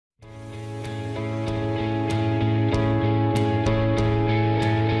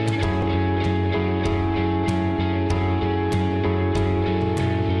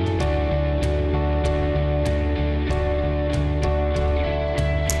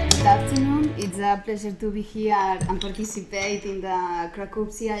It's a pleasure to be here and participate in the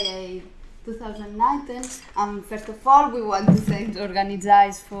Krakow CIA 2019. First of all, we want to thank the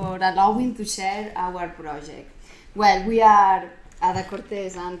organizers for allowing to share our project. Well, we are Ada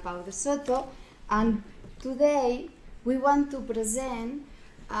Cortez and Pau de Soto, and today we want to present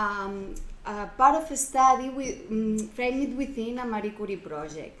a part of a study framed within a Marie Curie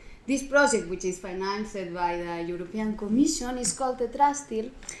project. This project, which is financed by the European Commission, is called Tetrastylon,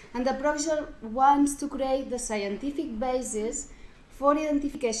 and the project wants to create the scientific basis for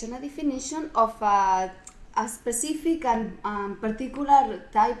identification and definition of a specific and particular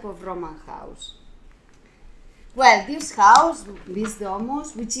type of Roman house. Well, this house, this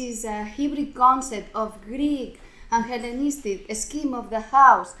domus, which is a hybrid concept of Greek and Hellenistic scheme of the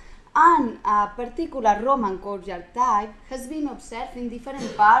house and a particular Roman courtyard type, has been observed in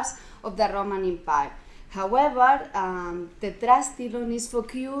different parts of the Roman Empire. However, Tetrastylon is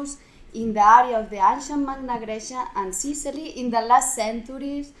focused in the area of the ancient Magna Grecia and Sicily in the last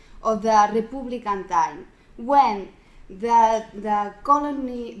centuries of the Republican time, when the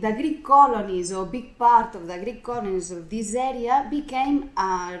Greek colonies, or big part of the Greek colonies of this area, became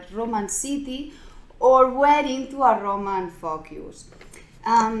a Roman city or were into a Roman focus.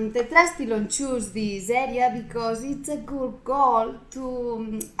 Tetrastylon chose this area because it's a good goal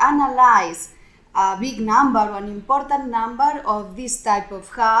to analyze a big number, an important number of this type of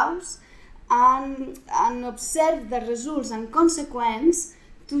house, and observe the results and consequence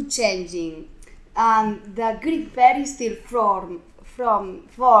to changing the Greek peristyle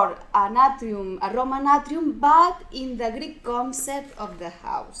for an atrium, a Roman atrium, but in the Greek concept of the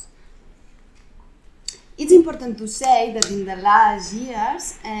house. It's important to say that in the last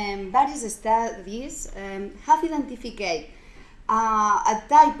years, various studies have identified a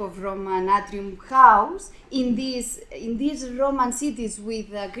type of Roman atrium house in these Roman cities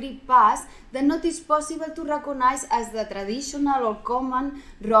with a Greek past that not is possible to recognize as the traditional or common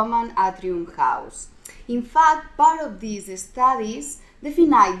Roman atrium house. In fact, part of these studies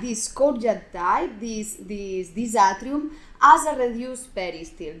define this courtyard type, this atrium, as a reduced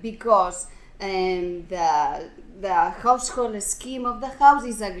peristyle, because the household scheme of the house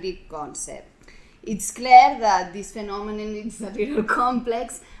is a Greek concept. It's clear that this phenomenon is a little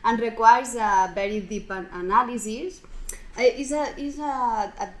complex and requires a very deep analysis. It's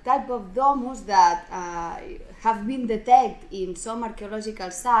a type of domus that have been detected in some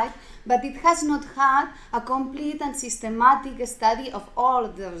archaeological sites, but it has not had a complete and systematic study of all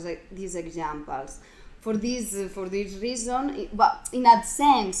of these examples. For this reason, in a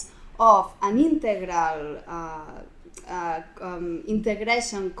sense of an integral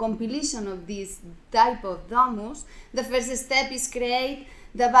compilation of this type of domus, the first step is create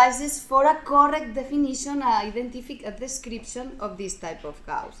the basis for a correct definition, a description of this type of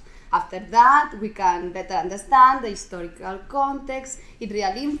house. After that, we can better understand the historical context, its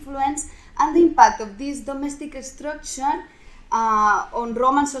real influence, and the impact of this domestic structure on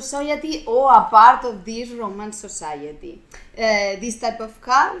Roman society or a part of this Roman society. This type of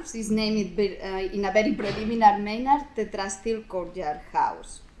house is named in a very preliminary manner Tetrastylon courtyard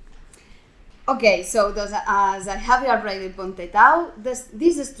house. Okay, so as I have already pointed out, this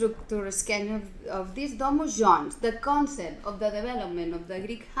structure scheme of this domus joins the concept of the development of the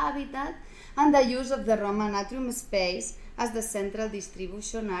Greek habitat and the use of the Roman atrium space as the central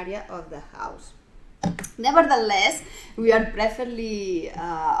distribution area of the house. Nevertheless, we are perfectly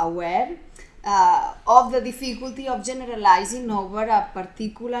aware of the difficulty of generalizing over a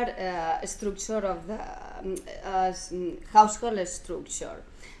particular structure of the household structure.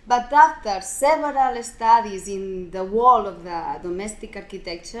 But after several studies in the wall of the domestic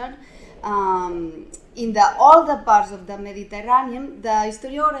architecture, in the older parts of the Mediterranean, the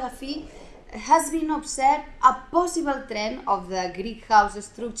historiography has been observed a possible trend of the Greek house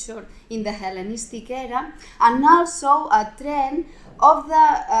structure in the Hellenistic era, and also a trend of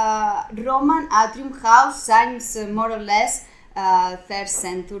the Roman atrium house since more or less 3rd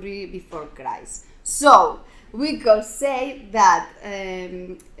century before Christ. So we could say that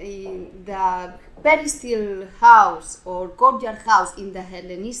the peristyle house or courtyard house in the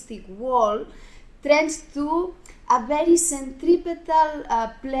Hellenistic wall trends to a very centripetal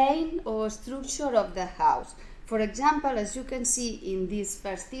plane or structure of the house. For example, as you can see in this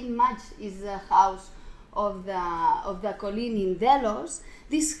first image, is the house of the colony in Delos.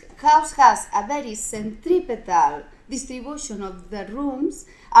 This house has a very centripetal distribution of the rooms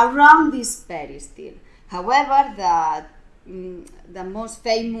around this peristyle. However, the most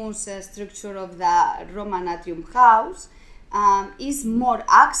famous structure of the Roman atrium house is more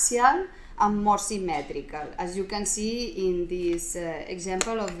axial and more symmetrical, as you can see in this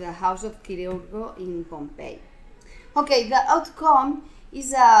example of the house of Chirurgo in Pompeii. Okay, the outcome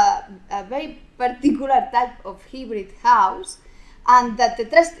is a very particular type of hybrid house, and the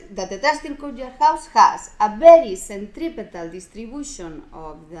Tetrastylon courtyard house has a very centripetal distribution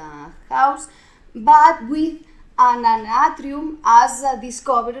of the house, but with an atrium as a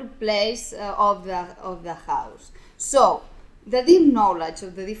discovered place of the house. So, the deep knowledge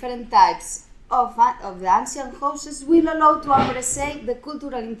of the different types of the ancient houses will allow to appreciate the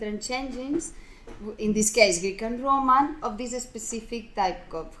cultural interchanges, in this case Greek and Roman, of this specific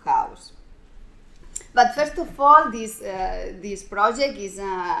type of house. But first of all, this project is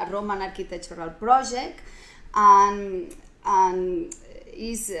a Roman architectural project, and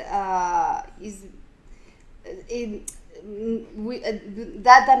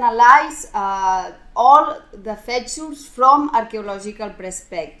that analyze all the features from archaeological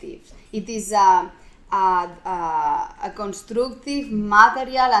perspectives. It is a constructive,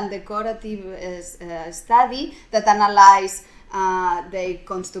 material and decorative study that analyze the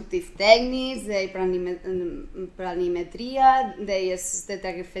constructive techniques, the planimetria, the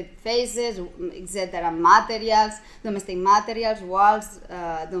aesthetic phases, etc., materials, domestic materials, walls,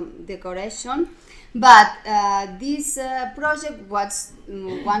 decoration. But this project wants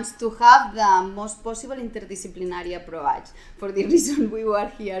to have the most possible interdisciplinary approach. For the reason we were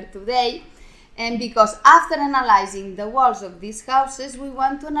here today, and because after analyzing the walls of these houses, we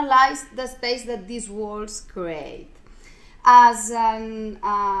want to analyze the space that these walls create. As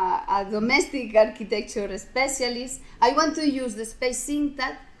a domestic architecture specialist, I want to use the space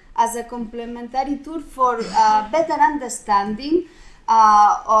syntax as a complementary tool for better understanding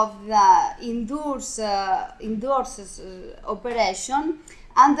of the indoors operation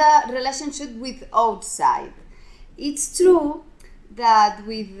and the relationship with outside. It's true that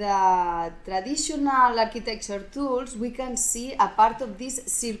with the traditional architecture tools, we can see a part of this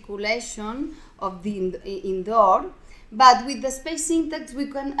circulation of the indoor. But with the space syntax, we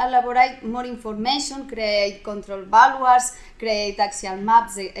can elaborate more information, create control values, create axial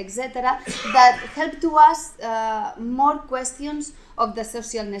maps, etc., that help to ask more questions of the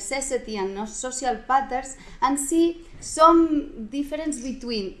social necessity and social patterns, and see some difference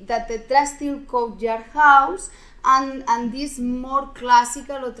between the Tetrastylon courtyard house and this more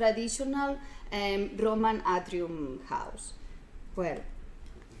classical or traditional Roman atrium house. Well,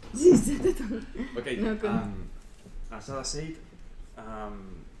 okay. As I said,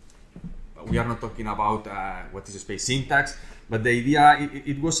 we are not talking about what is space syntax, but the idea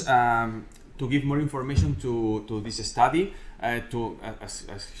it was to give more information to this study, as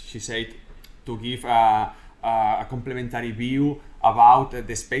she said, to give a complementary view about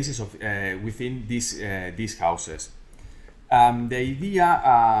the spaces of within these houses. The idea,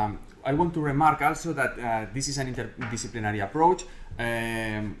 I want to remark also that this is an interdisciplinary approach.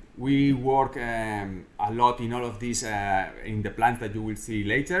 We work a lot in all of these in the plans that you will see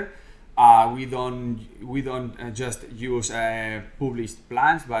later. We don't just use published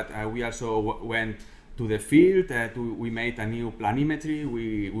plans, but we also went to the field. We made a new planimetry.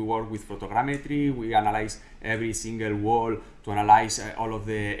 We work with photogrammetry. We analyze every single wall to analyze all of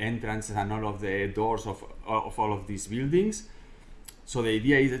the entrances and all of the doors of all of these buildings. So the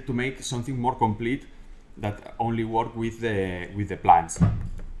idea is to make something more complete that only work with the plans.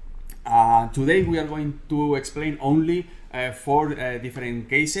 Today we are going to explain only 4 different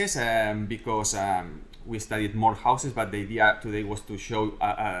cases because we studied more houses, but the idea today was to show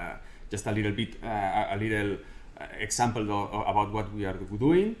just a little bit, a little example about what we are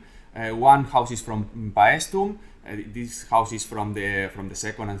doing. One house is from Paestum. This house is from the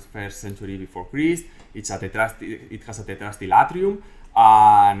 2nd and 1st century before Christ. It has a Tetrastylon atrium.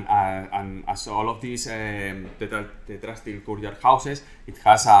 And as all of these Tetrastylon courtyard houses, it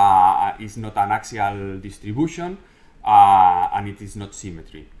has is not an axial distribution, and it is not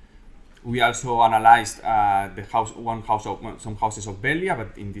symmetry. We also analyzed some houses of Bellia,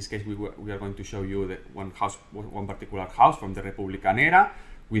 but in this case we are going to show you one particular house from the Republican era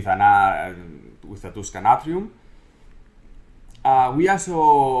with a Tuscan atrium. We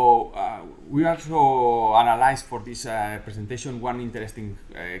also analyzed for this presentation one interesting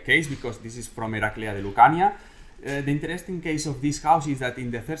case, because this is from Heraclea de Lucania. The interesting case of this house is that in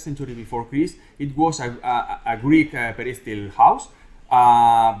the 3rd century before Christ, it was a Greek peristyle house,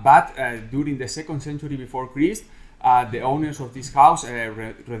 but during the 2nd century before Christ, the owners of this house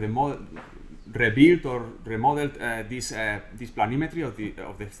rebuilt or remodeled this planimetry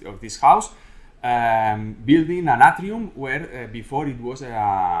of this house, building an atrium where before it was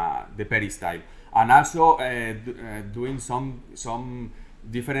the peristyle, and also doing some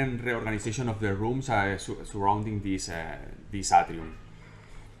different reorganization of the rooms surrounding this atrium.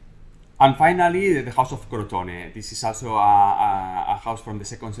 And finally, the house of Crotone. This is also a house from the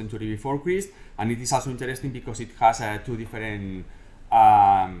 2nd century before Christ, and it is also interesting because it has two different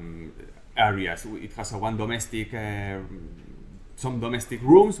areas. It has one domestic, some domestic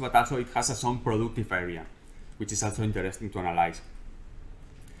rooms, but also it has some productive area, which is also interesting to analyze.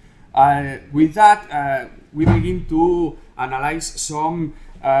 With that, we begin to analyze some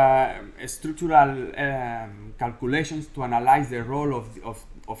structural calculations to analyze the role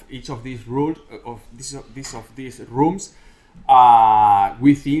of each of these rules of these rooms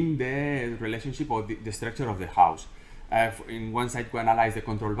within the relationship or the structure of the house. In one side, we analyze the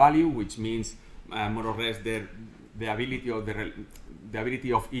control value, which means more or less the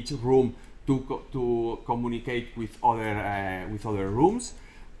ability of each room to communicate with other rooms,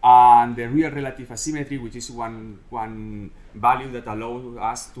 and the real relative asymmetry, which is one value that allows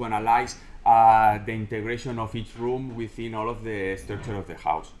us to analyze the integration of each room within all of the structure of the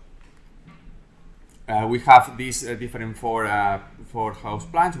house. We have these different four house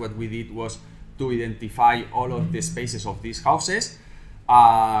plans. What we did was to identify all of the spaces of these houses.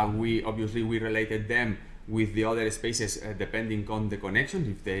 We obviously related them with the other spaces depending on the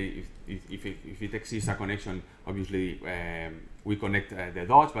connection. If it exists a connection, obviously we connect the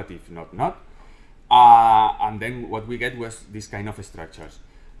dots, but if not. And then what we get was this kind of structures.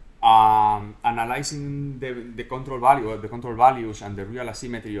 Analyzing the control value or the control values and the real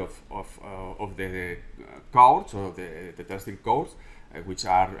asymmetry of the chords or the Tetrastylon chords, which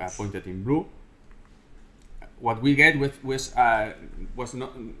are pointed in blue. What we get was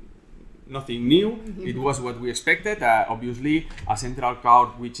nothing new. It was what we expected. Obviously, a central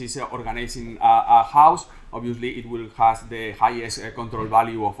chord which is organizing a house. Obviously, it will have the highest control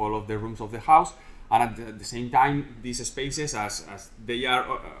value of all of the rooms of the house, and at the same time, these spaces, as they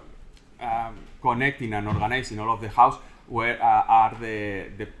are connecting and organizing all of the house, where are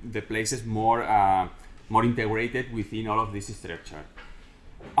the places more integrated within all of this structure.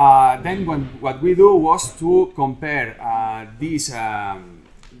 Then what we do was to compare these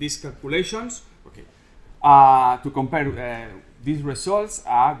calculations, to compare these results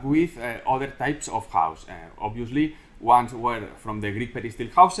with other types of house. Obviously, ones were from the Greek peristyle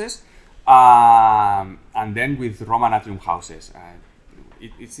houses, and then with Roman atrium houses.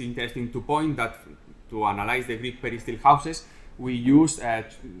 It's interesting to point that to analyze the Greek peristyle houses, we used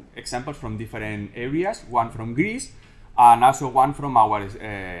examples from different areas, one from Greece, and also one from our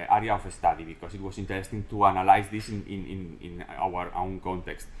area of study, because it was interesting to analyze this in our own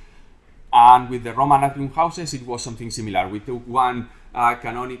context. And with the Roman atrium houses, it was something similar. We took one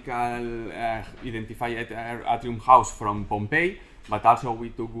canonical identified atrium house from Pompeii, but also we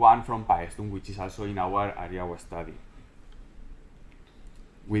took one from Paestum, which is also in our area of study.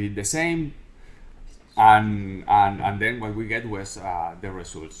 We did the same, and then what we get was the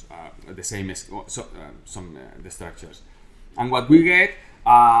results, the same as the structures. And what we get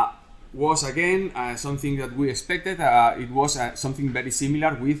was again something that we expected. It was something very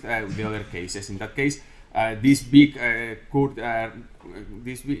similar with the other cases. In that case, these big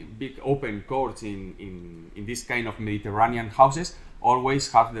big open courts in this kind of Mediterranean houses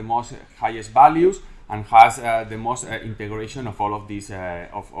always have the most highest values and has the most integration of all of these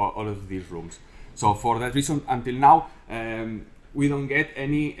rooms. So for that reason, until now, we don't get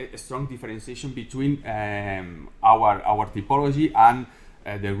any strong differentiation between our typology and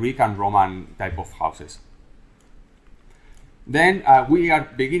the Greek and Roman type of houses. Then we are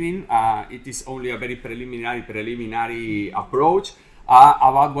beginning, it is only a very preliminary approach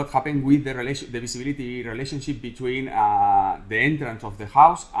about what happened with the visibility relationship between the entrance of the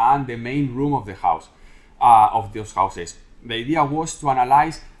house and the main room of the house, of those houses. The idea was to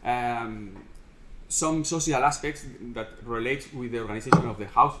analyze some social aspects that relate with the organization of the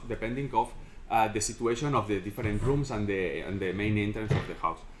house, depending of the situation of the different rooms and the main entrance of the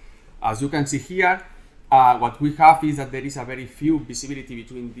house. As you can see here, what we have is that there is a very few visibility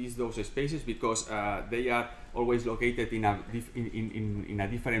between those spaces, because they are always located in a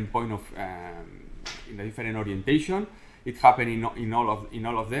different point of in a different orientation. It happened in all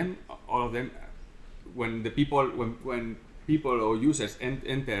of them. When people or users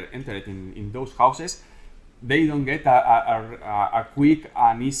enter it in those houses, they don't get a quick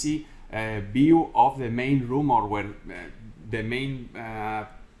and easy view of the main room, or where the main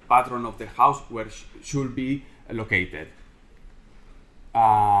patron of the house where should be located.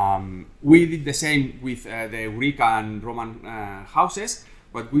 We did the same with the Greek and Roman houses.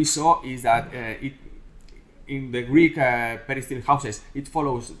 What we saw is that in the Greek peristyle houses, it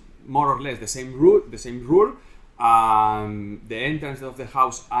follows more or less the same rule, the entrance of the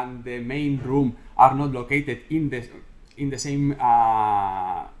house and the main room are not located in the same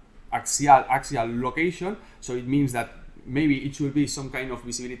axial location, so it means that maybe it should be some kind of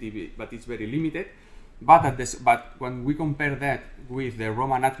visibility, but it's very limited. But when we compare that with the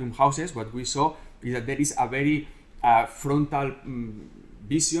Roman atrium houses, what we saw is that there is a very frontal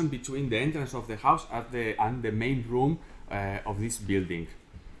vision between the entrance of the house and the main room of this building.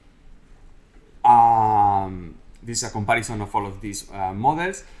 This is a comparison of all of these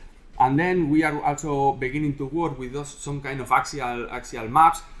models. And then we are also beginning to work with some kind of axial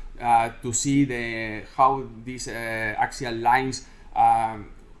maps to see how these axial lines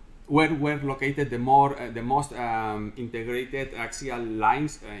were located the most integrated axial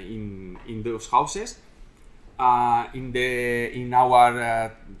lines in those houses. In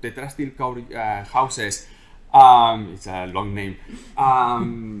our Tetrastylon houses, it's a long name.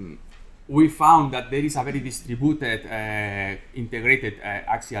 We found that there is a very distributed integrated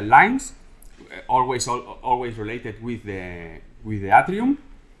axial lines, always related with the atrium.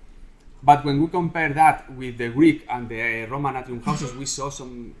 But when we compare that with the Greek and the Roman atrium houses, we saw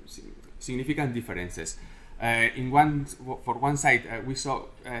some significant differences. For one side, we saw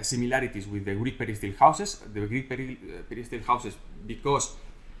similarities with the Greek peristyle houses. The Greek peristyle houses, because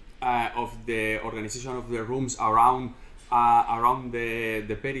of the organization of the rooms around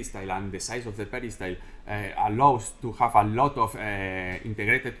the peristyle and the size of the peristyle, allows to have a lot of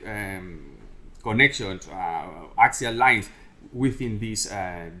integrated connections, axial lines within this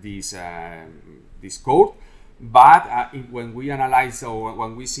code. But when we analyze, or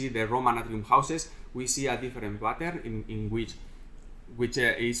when we see the Roman atrium houses, we see a different pattern in which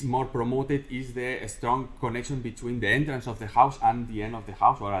is more promoted is the strong connection between the entrance of the house and the end of the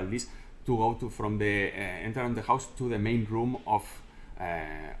house, or at least to go from the entrance of the house to the main room of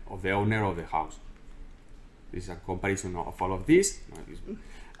the owner of the house. This is a comparison of all of this.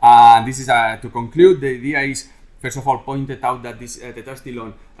 This is to conclude. The idea is, first of all, pointed out that this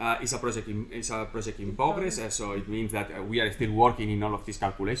Tetrastylon is a project in progress. So it means that we are still working in all of these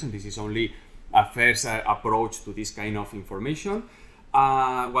calculations. This is only a first approach to this kind of information.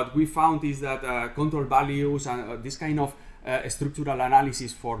 What we found is that control values and this kind of structural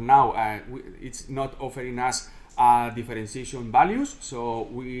analysis for now, it's not offering us differentiation values, so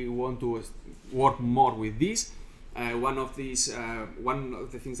we want to work more with this. One of the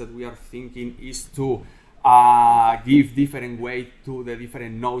things that we are thinking is to give different weight to the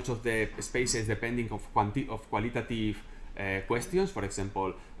different nodes of the spaces depending of qualitative questions. For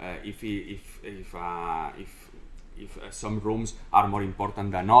example, if some rooms are more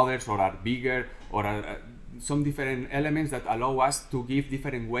important than others, or are bigger, or are some different elements that allow us to give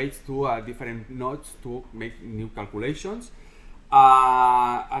different weights to different nodes to make new calculations.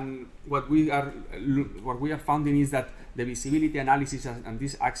 And what we are finding is that the visibility analysis and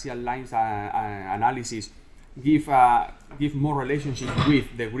these axial lines analysis give more relationship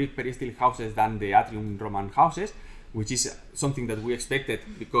with the Greek peristyle houses than the atrium Roman houses, which is something that we expected,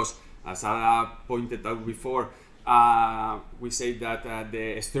 because as I pointed out before, we say that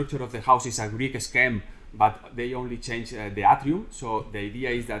the structure of the house is a Greek scheme, but they only change the atrium. So the idea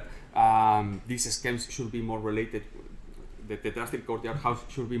is that these schemes should be more related. The Tetrastylon courtyard house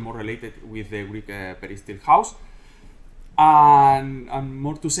should be more related with the Greek peristyle house. And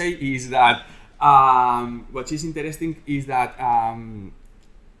more to say is that what is interesting is that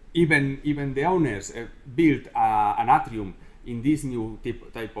even the owners built an atrium in this new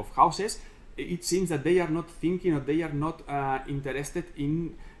type of houses. It seems that they are not thinking, or they are not interested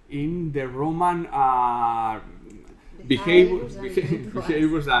in the Roman behaviors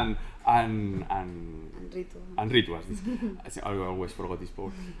and rituals. I always forgot this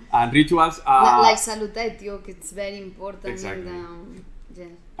part. And rituals like salutatio, it's very important. Exactly. Yeah.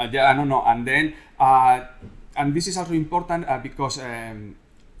 And then and this is also important because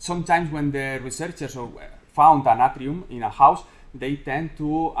sometimes when the researchers found an atrium in a house, they tend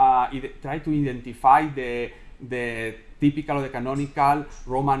to try to identify the typical or the canonical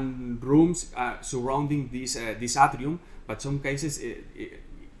Roman rooms surrounding this atrium, but some cases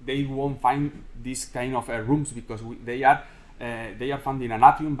they won't find this kind of rooms because they are found in an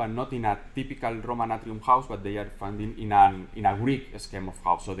atrium, but not in a typical Roman atrium house, but they are found in a Greek scheme of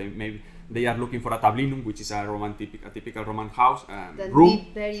house. So they are looking for a tablinum, which is a typical Roman house room.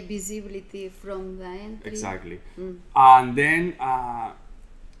 Need very visibility from the entry. Exactly. And then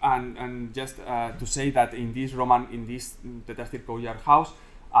and just to say that in this Tetrastylon courtyard house,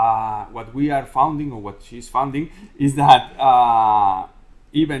 what we are founding, or what she's founding, is that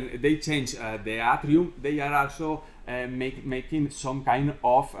even they change the atrium, they are also making some kind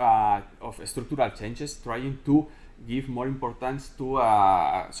of structural changes, trying to give more importance to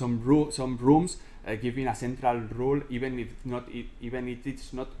some rooms giving a central rule, even if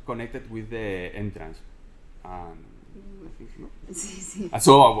it's not connected with the entrance. I think no.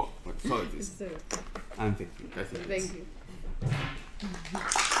 So it is. And thank you. Thank you.